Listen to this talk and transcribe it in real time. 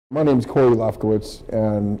My name's Corey Lefkowitz,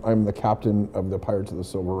 and I'm the captain of the Pirates of the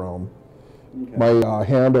Silver Realm. Okay. My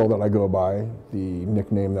handle that I go by, the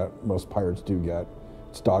nickname that most pirates do get,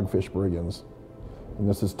 it's Dogfish Briggins. And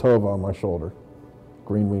this is Tova on my shoulder,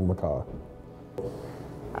 green-winged macaw.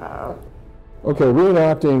 Okay,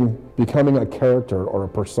 reenacting becoming a character or a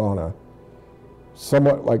persona,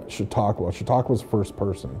 somewhat like Chautauqua. Chautauqua's first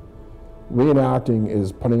person. Reenacting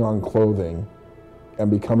is putting on clothing and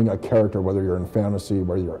becoming a character, whether you're in fantasy,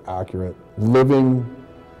 whether you're accurate, living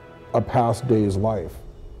a past day's life,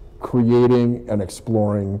 creating and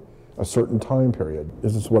exploring a certain time period.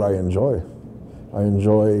 This is what I enjoy. I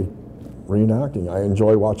enjoy reenacting. I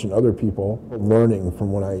enjoy watching other people, learning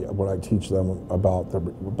from when I teach them about the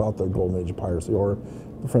Golden Age of piracy or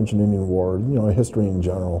the French and Indian War, history in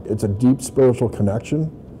general. It's a deep spiritual connection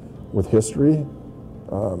with history.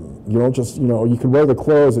 You don't just, you can wear the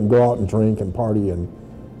clothes and go out and drink and party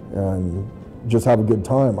and just have a good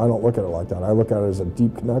time. I don't look at it like that. I look at it as a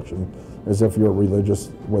deep connection, as if you're religious,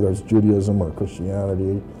 whether it's Judaism or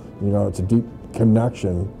Christianity. It's a deep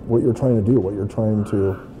connection. What you're trying to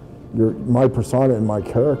do, my persona and my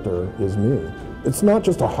character is me. It's not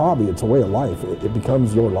just a hobby, it's a way of life. It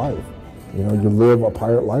becomes your life. You live a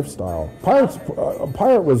pirate lifestyle. A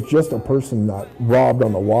pirate was just a person that robbed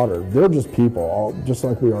on the water. They're just people, just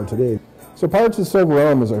like we are today. So Pirates of the Silver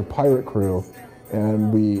Realm is a pirate crew,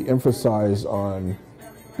 and we emphasize on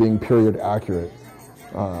being period accurate.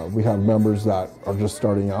 We have members that are just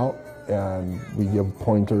starting out, and we give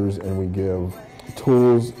pointers and we give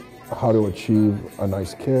tools how to achieve a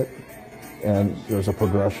nice kit, and there's a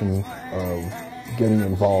progression of getting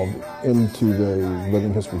involved into the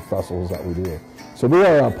living history festivals that we do. So we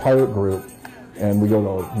are a pirate group, and we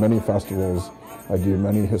go to many festivals. I do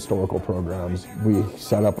many historical programs. We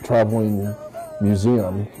set up a traveling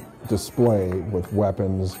museum display with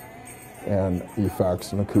weapons and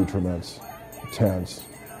effects and accoutrements, tents.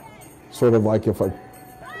 Sort of like if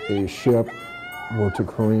a ship were to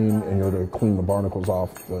careen and you're to clean the barnacles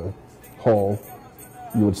off the hull,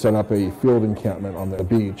 you would set up a field encampment on the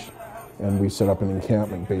beach, and we set up an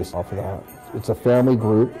encampment based off of that. It's a family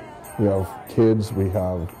group. We have kids, we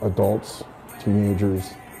have adults,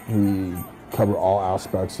 teenagers. We cover all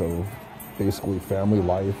aspects of basically family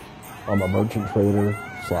life. I'm a merchant trader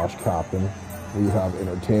 / captain. We have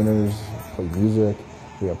entertainers, play music.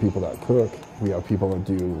 We have people that cook. We have people that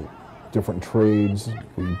do different trades.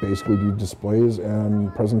 We basically do displays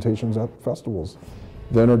and presentations at festivals.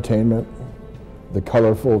 The entertainment, the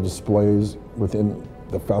colorful displays within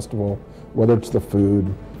the festival, whether it's the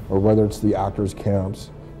food, or whether it's the actors'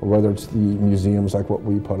 camps, or whether it's the museums like what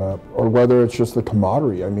we put up, or whether it's just the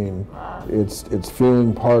camaraderie. I mean, it's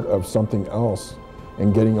feeling part of something else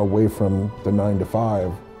and getting away from the 9 to 5.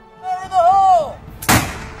 Fire in the hole!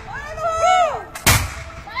 Fire in the hole!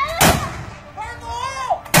 Fire in the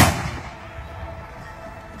hole!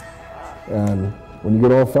 And when you go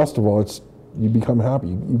to a festival, you become happy.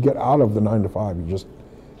 You get out of the 9 to 5.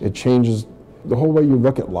 It changes the whole way you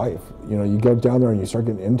look at life. You go down there and you start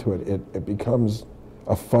getting into it. It becomes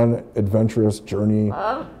a fun, adventurous journey.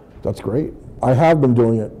 That's great. I have been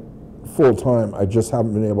doing it full time. I just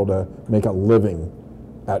haven't been able to make a living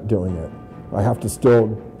at doing it. I have to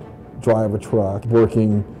still drive a truck,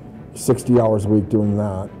 working 60 hours a week doing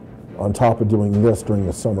that, on top of doing this during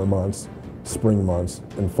the summer months, spring months,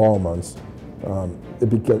 and fall months.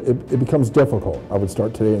 It becomes difficult. I would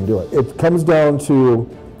start today and do it. It comes down to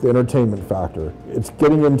the entertainment factor. It's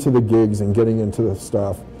getting into the gigs and getting into the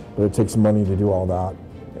stuff, but it takes money to do all that,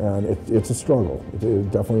 and it's a struggle. It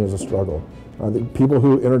definitely is a struggle. The people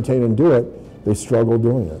who entertain and do it, they struggle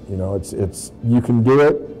doing it. You can do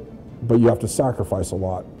it, but you have to sacrifice a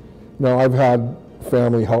lot. Now, I've had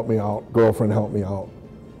family help me out, girlfriend help me out.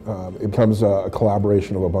 It becomes a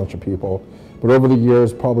collaboration of a bunch of people. But over the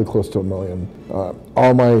years, probably close to $1 million.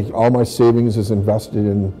 All my savings is invested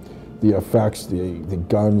in the effects, the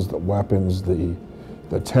guns, the weapons, the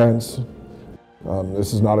tents.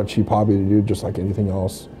 This is not a cheap hobby to do, just like anything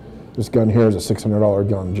else. This gun here is a $600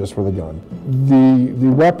 gun just for the gun. The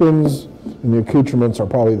weapons and the accoutrements are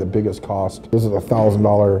probably the biggest cost. This is a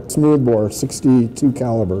 $1,000 smoothbore 62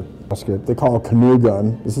 caliber musket. They call it a canoe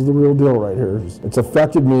gun. This is the real deal right here. It's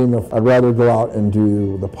affected me enough. I'd rather go out and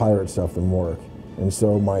do the pirate stuff than work. And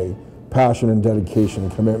so my passion and dedication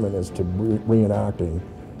and commitment is to reenacting,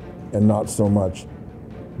 and not so much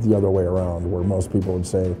the other way around, where most people would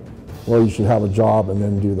say, well, you should have a job and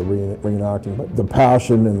then do the reenacting. But the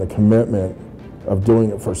passion and the commitment of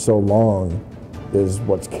doing it for so long is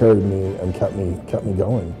what's carried me and kept me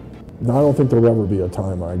going. Now, I don't think there'll ever be a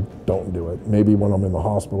time I don't do it. Maybe when I'm in the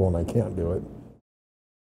hospital and I can't do it.